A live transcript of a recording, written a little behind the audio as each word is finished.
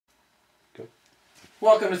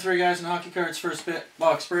Welcome to Three Guys in Hockey Cards First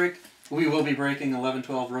Box Break. We will be breaking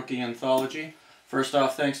 11-12 Rookie Anthology. First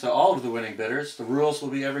off, thanks to all of the winning bidders. The rules will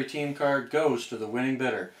be every team card goes to the winning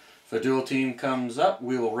bidder. If a dual team comes up,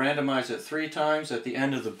 we will randomize it 3 times at the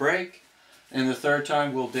end of the break, and the third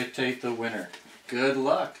time we'll dictate the winner. Good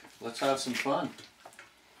luck. Let's have some fun.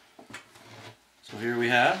 So here we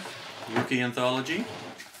have Rookie Anthology.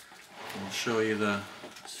 I'll show you the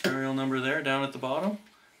serial number there down at the bottom.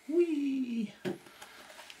 Whee!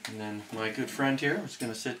 And then my good friend here is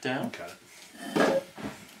going to sit down. Got it.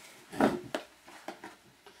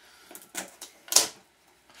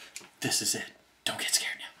 This is it. Don't get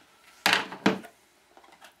scared now.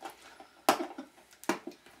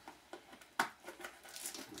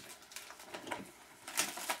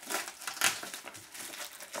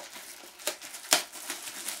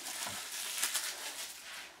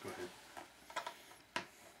 Go ahead.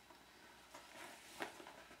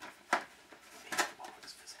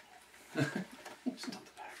 Just dump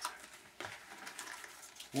the bags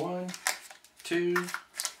there. 1, 2,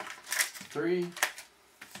 3,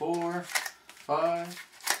 4, 5,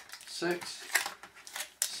 6,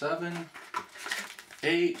 7,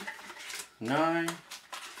 8, 9,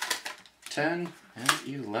 10, and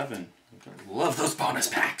 11. I love those bonus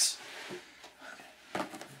packs.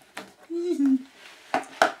 Want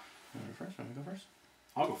to go first?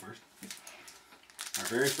 I'll go first. Our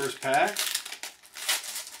very first pack.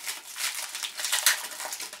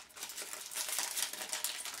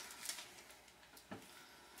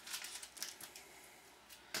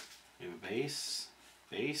 We have a base.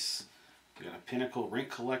 We got a Pinnacle Rink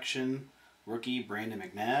Collection rookie Brandon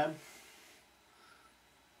McNabb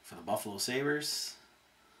for the Buffalo Sabres.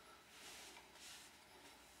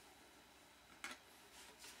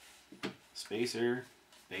 Spacer,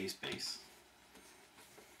 base.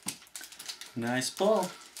 Nice pull.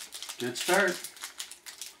 Good start.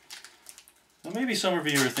 Now maybe some of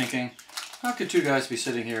you are thinking, how could two guys be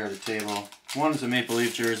sitting here at a table? One's a Maple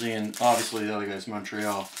Leaf jersey and obviously the other guy's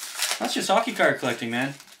Montreal. That's just hockey card collecting,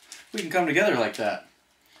 man. We can come together like that.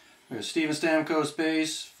 There's Steven Stamkos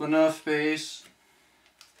base, Phaneuf base.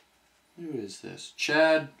 Who is this?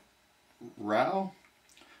 Chad Rao?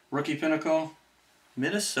 Rookie Pinnacle,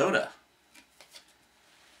 Minnesota.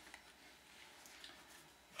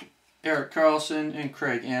 Erik Karlsson and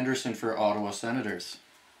Craig Anderson for Ottawa Senators.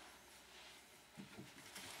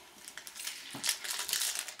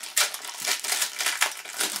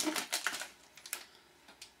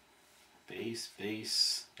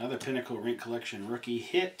 Base. Another Pinnacle Rink Collection rookie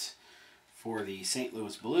hit for the St.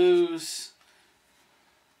 Louis Blues.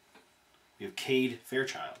 We have Cade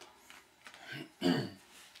Fairchild.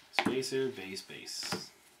 Spacer, base.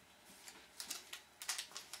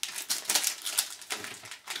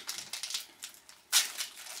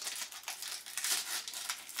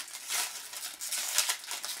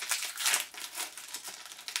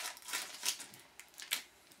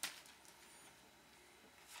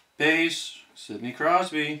 Base, Sidney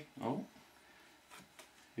Crosby. Oh.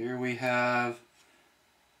 Here we have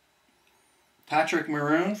Patrick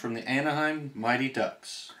Maroon from the Anaheim Mighty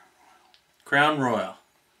Ducks. Crown Royal.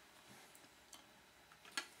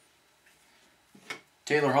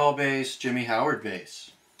 Taylor Hall base, Jimmy Howard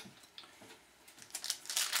base.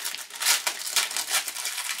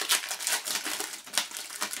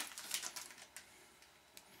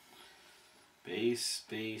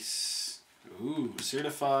 Base. Ooh,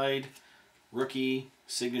 certified rookie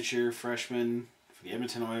signature freshman for the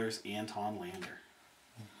Edmonton Oilers, Anton Lander.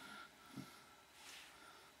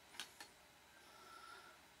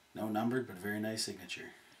 No numbered, but very nice signature.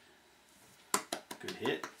 Good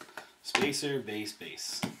hit. Spacer,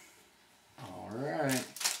 base. All right.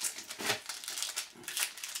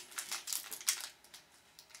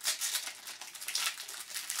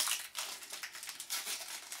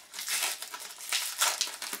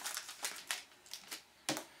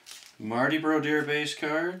 Marty Brodeur base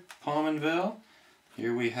card, Pominville.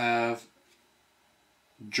 Here we have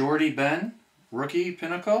Jordy Ben, rookie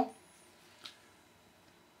Pinnacle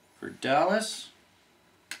for Dallas.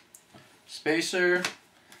 Spacer,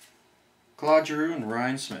 Claude Giroux and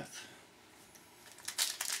Ryan Smith.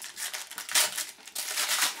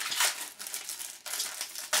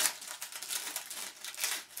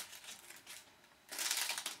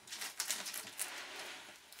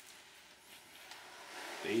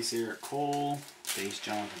 Base Eric Cole, base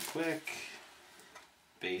Jonathan Quick,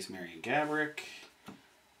 base Marian Gaborik.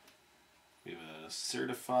 We have a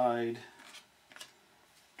certified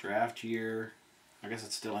draft year, I guess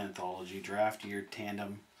it's still anthology, draft year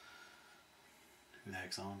tandem. Who the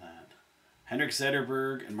heck's on that? Henrik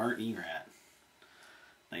Zetterberg and Martin Erat.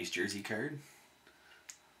 Nice jersey card.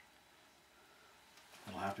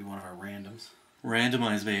 have to be one of our randoms.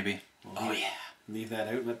 Randomize, baby. We'll leave that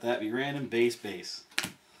out and let that be random. Base, base.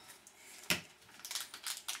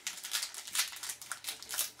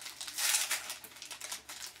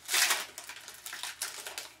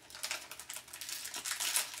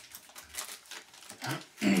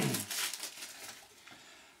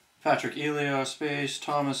 Patrick Elias base,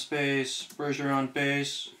 Thomas base, Bergeron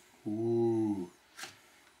base. Ooh.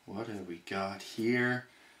 What have we got here?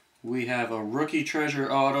 We have a rookie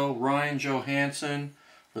treasure auto, Ryan Johansson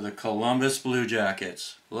for the Columbus Blue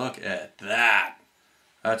Jackets. Look at that.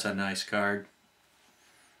 That's a nice card.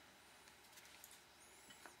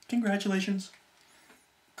 Congratulations.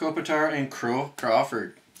 Kopitar and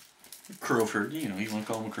Crawford. Crowford, you know, you want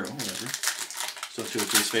to call him a Crow, whatever. So 2 or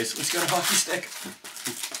 3 space. Let's get a hockey stick.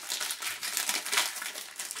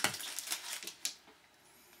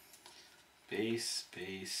 Base,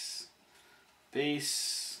 base,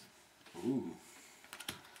 base. Ooh.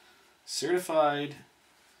 Certified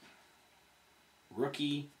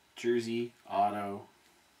rookie jersey auto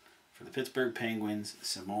for the Pittsburgh Penguins,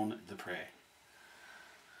 Simone Despres.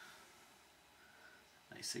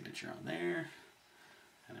 Nice signature on there.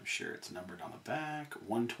 And I'm sure it's numbered on the back.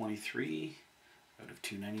 123 out of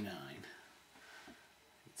 299. You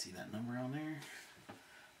can see that number on there.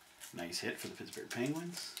 Nice hit for the Pittsburgh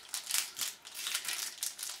Penguins.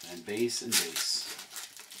 And base and base.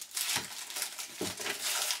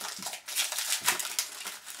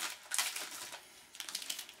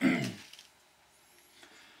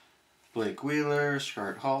 Blake Wheeler,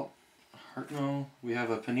 Scott Hartnell. We have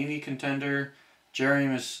a Panini contender,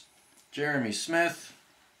 Jeremy Smith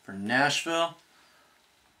for Nashville.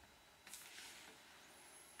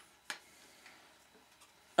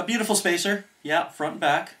 A beautiful spacer. Yeah, front and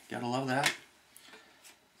back. Gotta love that.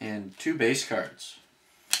 And 2 base cards.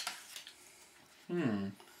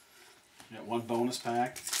 Got 1 bonus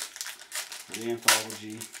pack for the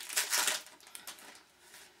anthology.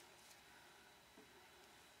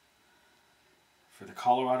 For the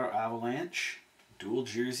Colorado Avalanche, dual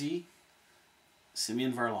jersey,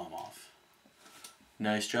 Semyon Varlamov.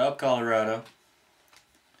 Nice job, Colorado.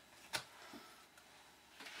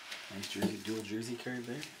 Nice jersey, dual jersey card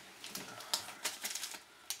there.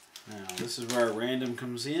 Now, this is where our random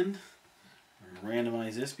comes in. We're going to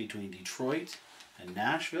randomize this between Detroit and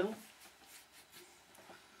Nashville.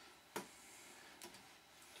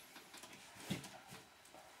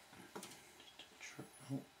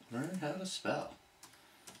 Learn how to spell.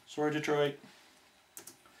 Sorry, Detroit.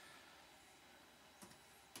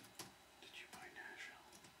 Did you buy Nashville?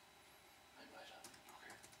 I might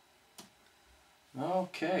have.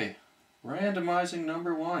 Okay. Randomizing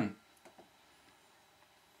number 1.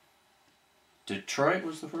 Detroit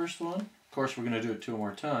was the first one. Of course, we're going to do it 2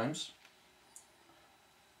 more times.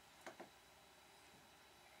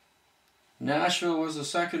 Nashville was the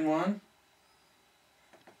second one.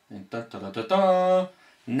 And da da da da da.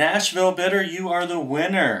 Nashville Bitter, you are the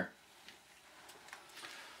winner.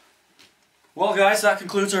 Well, guys, that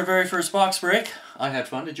concludes our very first box break. I had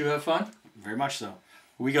fun. Did you have fun? Very much so.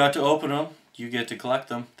 We got to open them. You get to collect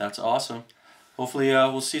them. That's awesome. Hopefully,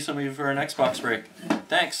 we'll see some of you for our next box break.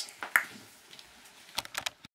 Thanks.